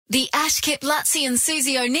The Ash Kip Lutzi and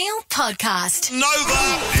Susie O'Neill podcast.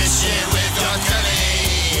 Nova! This year we've got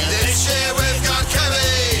Kevy. This year we've got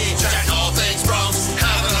Kevy. Jack all things Bronx,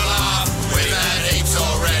 having a laugh. We've had heaps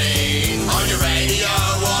already. On your radio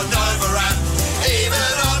or Nova app,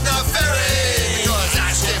 even on the ferry. Because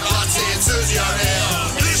Ash Kip Lutzi and Susie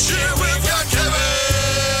O'Neill. This year we've got Kevy.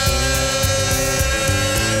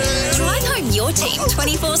 Drive home your team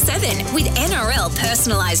 24/7 with NRL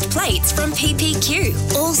personalised plates from PPQ.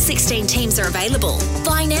 All 16 teams are available.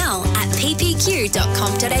 Buy now at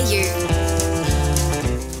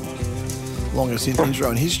ppq.com.au. Longest intro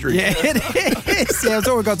in history. Yeah, it is. Yeah, that's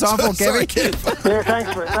all we've got time for, Kevin. Yeah,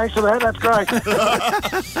 thanks for that. That's great.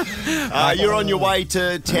 You're on your way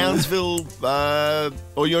to Townsville,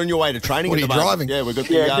 or you're on your way to training. What at are the you moment. driving? Yeah, we've got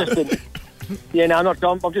the. I'm not.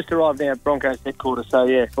 I've just arrived now at Broncos headquarters, so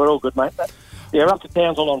yeah, we're all good, mate. We're up to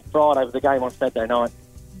Townsville on Friday with the game on Saturday night.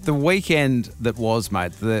 The weekend that was,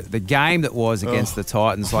 mate, the game that was against the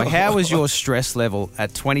Titans, like, how was your stress level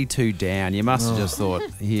at 22 down? You must have just thought,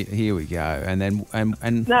 here we go. And then,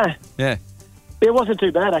 and No. Yeah. It wasn't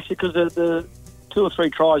too bad, actually, because the 2 or 3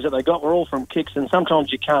 tries that they got were all from kicks, and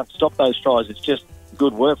sometimes you can't stop those tries. It's just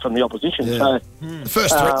good work from the opposition. Yeah. So,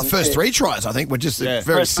 The first three tries, I think, were just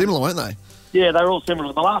very similar, weren't they? yeah, they were all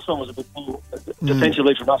similar. The last one was a bit more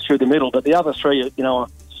defensively from us through the middle, but the other 3,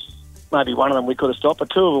 maybe one of them we could have stopped, but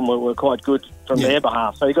 2 of them were quite good from their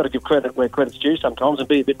behalf. So you've got to give credit where credit's due sometimes and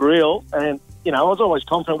be a bit real. And, I was always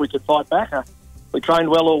confident we could fight back. We trained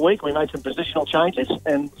well all week. We made some positional changes,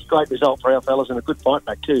 and it's a great result for our fellas and a good fight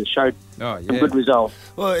back too. Showed some good results.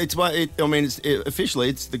 Well, officially,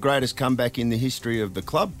 it's the greatest comeback in the history of the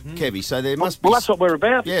club, Kevy. So there must be. Well, that's what we're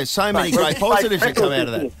about. Yeah, so many great positives that come out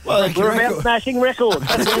of that. Well, we're about smashing records.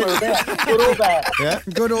 That's what we're about. Good or bad. Yeah,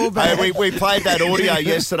 good or bad. Hey, we played that audio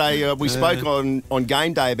yesterday. We spoke on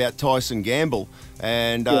game day about Tyson Gamble.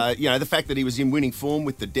 And, the fact that he was in winning form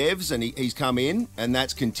with the Devs and he's come in and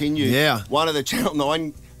that's continued. Yeah. One of the Channel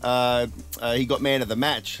 9, he got man of the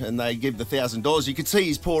match and they give the $1,000. You could see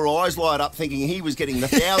his poor eyes light up thinking he was getting the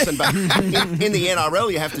 1,000, but in the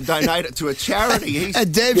NRL you have to donate it to a charity. At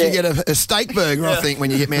Devs you get a steak burger, I think,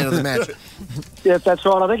 when you get man of the match. Yeah, that's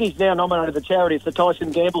right. I think he's now nominated the charity. It's the Tyson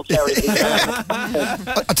Gamble charity.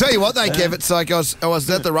 I tell you what, though, Kev, it's like I was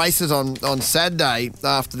at the races on Saturday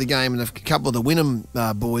after the game, and a couple of the Wynnum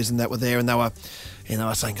boys and that were there, and they were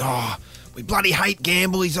saying, we bloody hate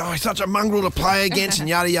Gamble. He's such a mongrel to play against, and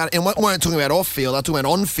yada yada. And we weren't talking about off field; they're talking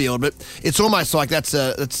about on field. But it's almost like that's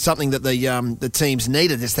something that the teams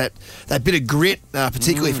needed. It's that bit of grit,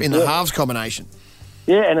 particularly in the halves combination.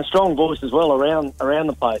 Yeah, and a strong voice as well around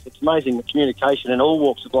the place. It's amazing the communication in all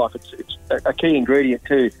walks of life. It's a key ingredient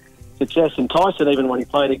to success. And Tyson, even when he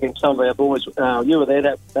played against some of our boys, you were there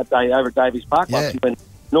that day over at Davies Park when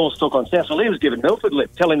North took on South. Well, he was giving Milford lip,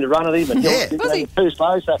 telling him to run it even. Was he? Too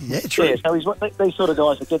slow. So, true. Yeah, so he's these sort of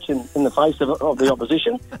guys that gets in the face of the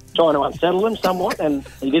opposition, trying to unsettle them somewhat, and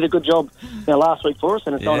he did a good job last week for us,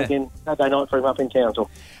 and it's on again Saturday night for him up in Townsville.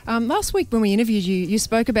 Last week when we interviewed you, you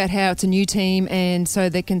spoke about how it's a new team and so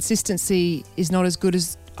their consistency is not as good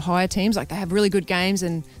as higher teams. Like, they have really good games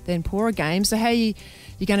and then poorer games. So how are you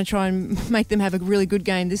going to try and make them have a really good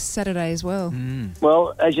game this Saturday as well?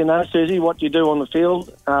 Well, as you know, Susie, what you do on the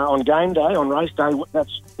field on game day, on race day,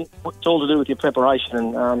 it's all to do with your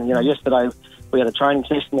preparation. And, yesterday we had a training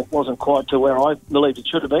session that wasn't quite to where I believed it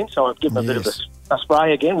should have been, so I've given a bit of a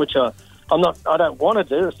spray again, which I don't want to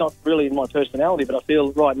do. It's not really in my personality, but I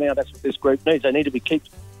feel right now that's what this group needs. They need to be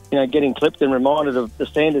getting clipped and reminded of the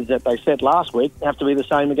standards that they set last week have to be the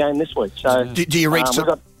same again this week. So do you reach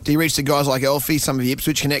to guys like Elfie, some of the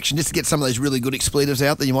Ipswich connection, just to get some of those really good expletives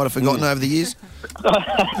out that you might have forgotten over the years?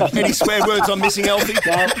 Any swear words on missing Elfie?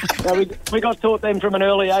 No, we got taught them from an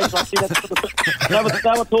early age. Like,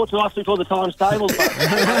 they were taught to us before the times tables.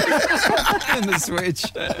 And the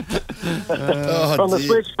switch.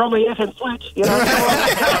 From the F and switch,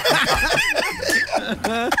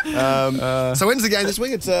 So when's the game this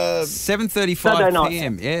week? It's 7:35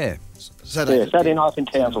 p.m. Yeah. Saturday night in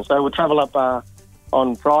Townsville. So we'll travel up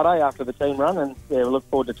on Friday after the team run, and we look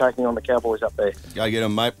forward to taking on the Cowboys up there. Go get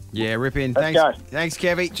them, mate. Yeah, rip in. Let's go. Thanks,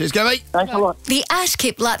 Kevy. Cheers, Kevy. Thanks a lot. The Ash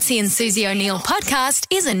Kip Lutzi and Susie O'Neill podcast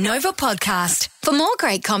is a Nova podcast. For more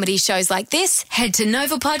great comedy shows like this, head to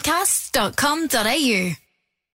novapodcasts.com.au.